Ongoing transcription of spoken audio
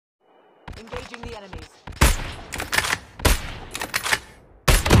Engaging the enemies.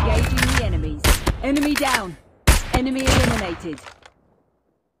 Engaging the enemies. Enemy down. Enemy eliminated.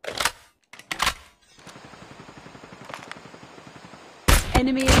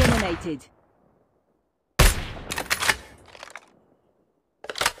 Enemy eliminated.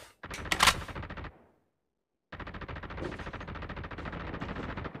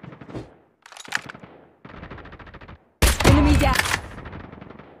 Enemy down.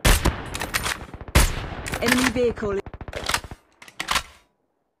 Enemy vehicle.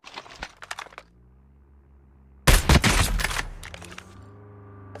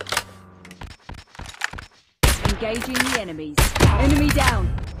 Engaging the enemies. Enemy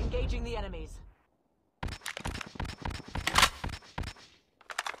down. Engaging the enemies.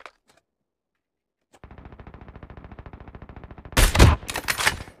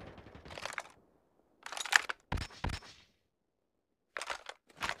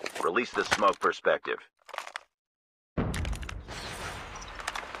 Release the smoke perspective.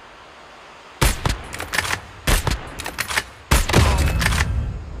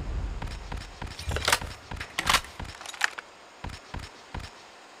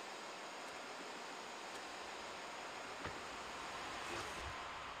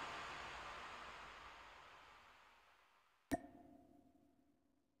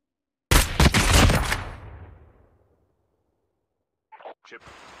 Chip.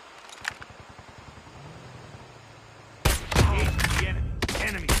 Engage the enemy.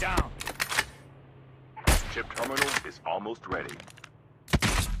 Enemy down. Chip terminal is almost ready.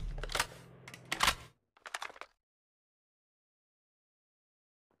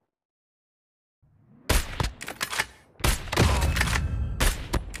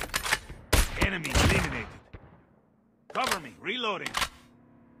 Enemy eliminated. Cover me. Reloading.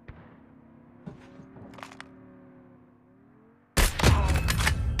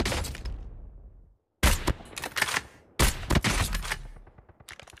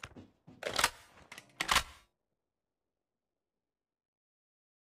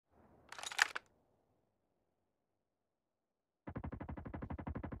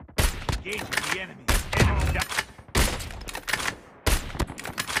 Engaging the enemy. Enemy down.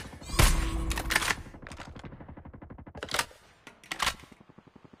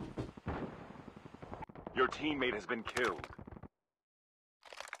 Your teammate has been killed.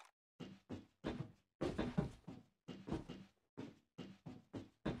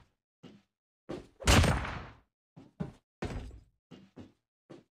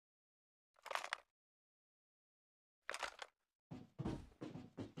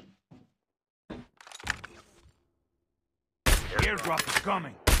 Airdrop is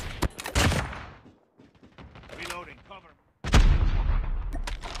coming. Reloading. Cover.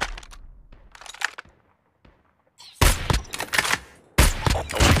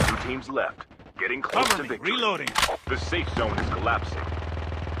 Only 2 teams left. Getting close Cover to me. victory. Reloading. The safe zone is collapsing.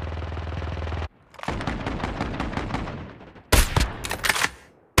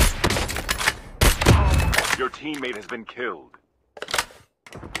 Your teammate has been killed.